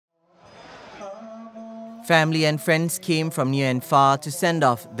Family and friends came from near and far to send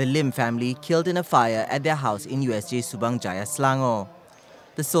off the Lim family killed in a fire at their house in USJ Subang Jaya, Selangor.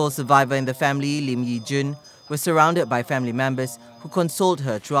 The sole survivor in the family, Lim Yi Jun, was surrounded by family members who consoled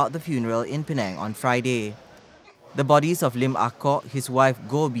her throughout the funeral in Penang on Friday. The bodies of Lim Ah Kok, his wife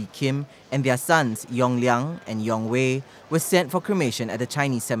Goh Bee Kim, and their sons Yong Liang and Yong Wei were sent for cremation at the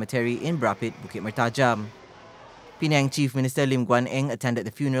Chinese cemetery in Brapit, Bukit Mertajam. Penang Chief Minister Lim Guan Eng attended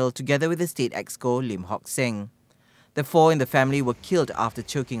the funeral together with the State Exco Lim Hock Seng. The four in the family were killed after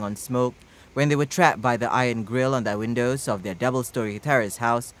choking on smoke when they were trapped by the iron grill on the windows of their double-storey terrace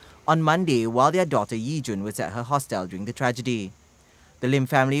house on Monday while their daughter Yi Jun was at her hostel during the tragedy. The Lim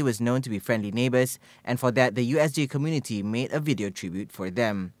family was known to be friendly neighbours, and for that the USJ community made a video tribute for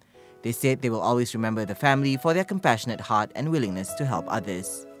them. They said they will always remember the family for their compassionate heart and willingness to help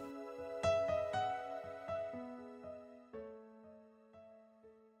others.